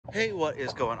Hey, what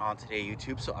is going on today,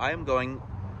 YouTube? So I am going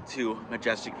to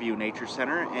Majestic View Nature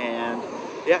Center, and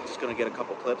yeah, just gonna get a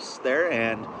couple clips there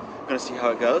and gonna see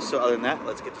how it goes. So other than that,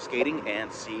 let's get to skating and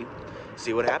see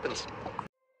what happens.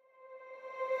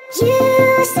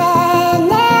 You said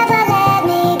never let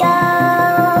me go.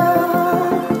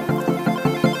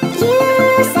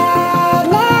 You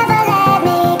said never let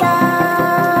me go.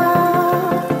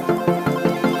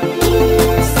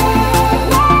 You said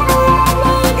never let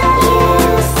me go.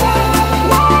 You said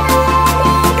never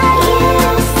let me go.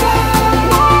 You said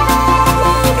never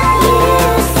let me go.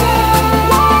 You said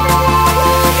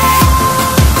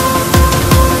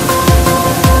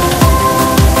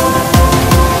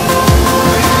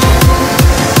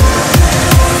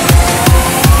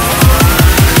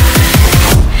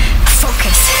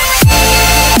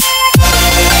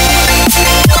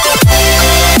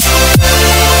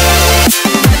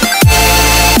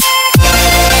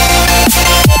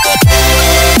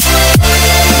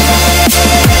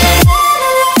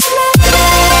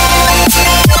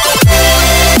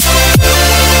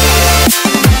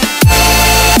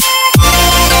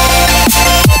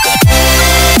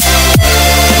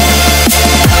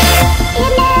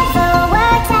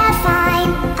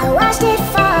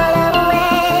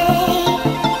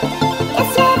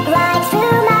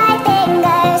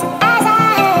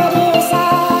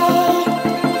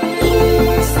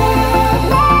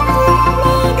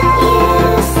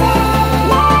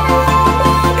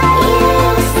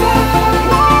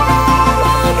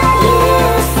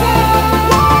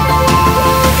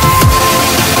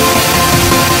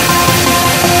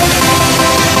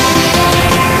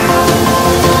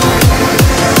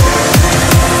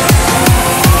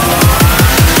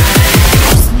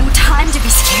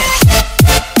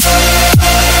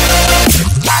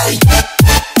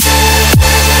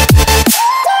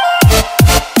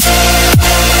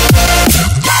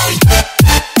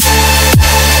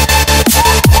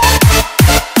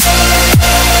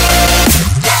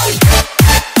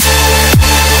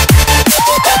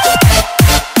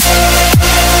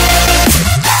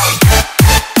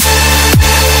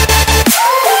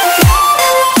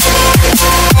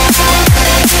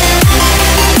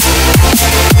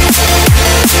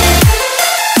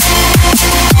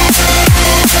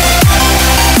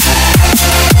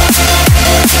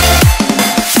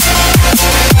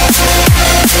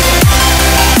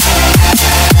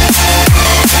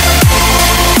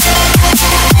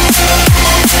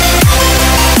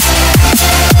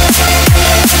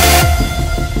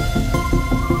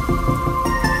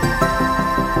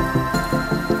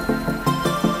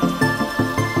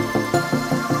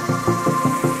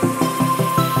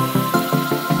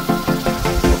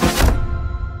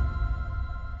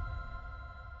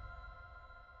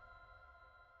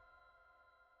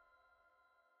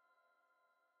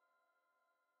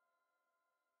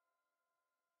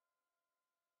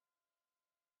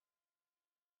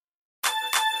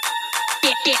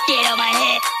Get on my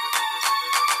head.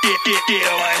 Get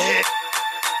on my head.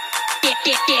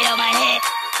 Get on my head.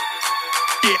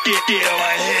 Get on my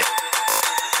head.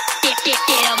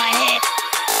 Get on my head.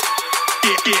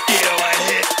 Get on my head. Get on my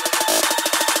head.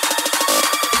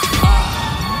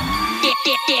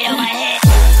 Get on my head. Get on my head.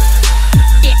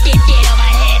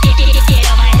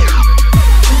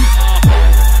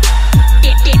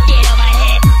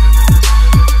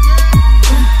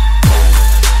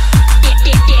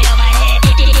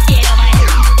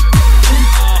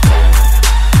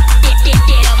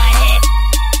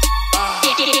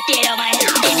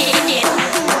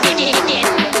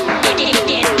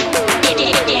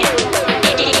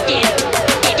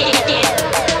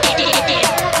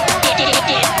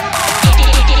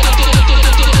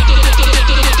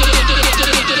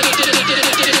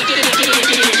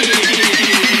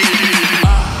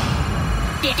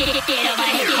 Get on my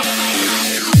head.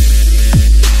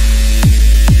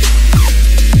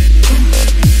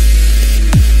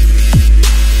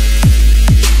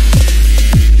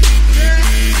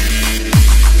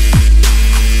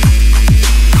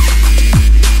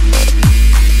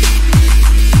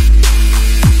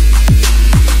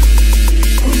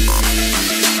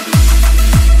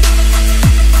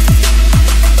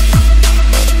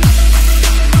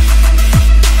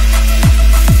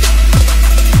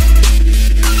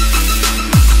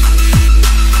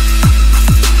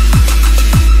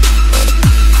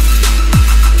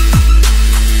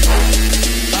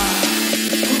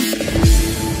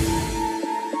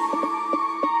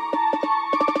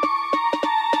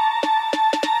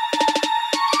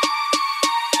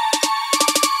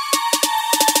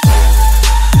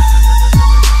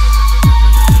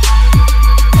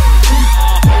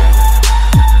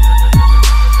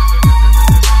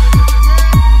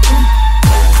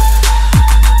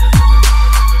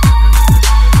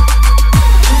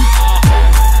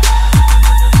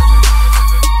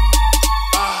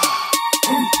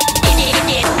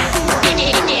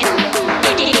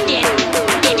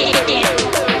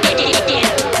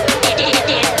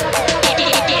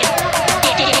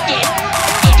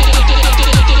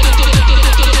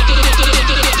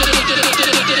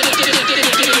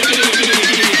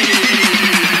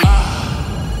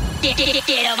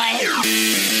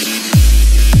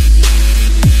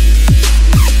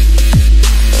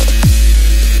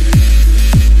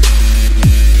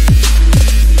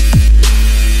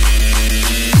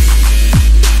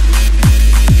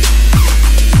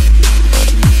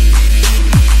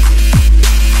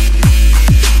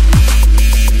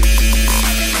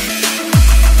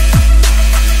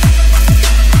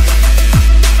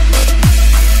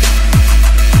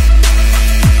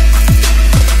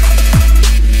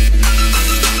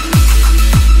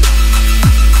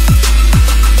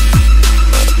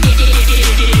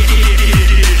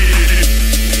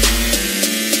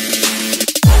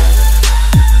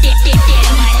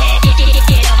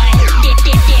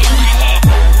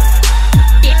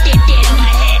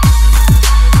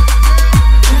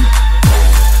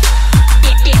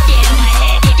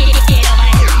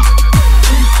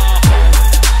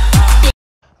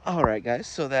 right, guys,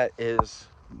 so that is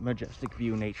Majestic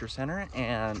View Nature Center,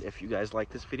 and if you guys like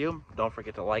this video, don't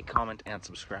forget to like, comment, and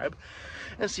subscribe,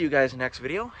 and see you guys next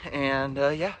video. And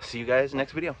yeah, see you guys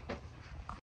next video.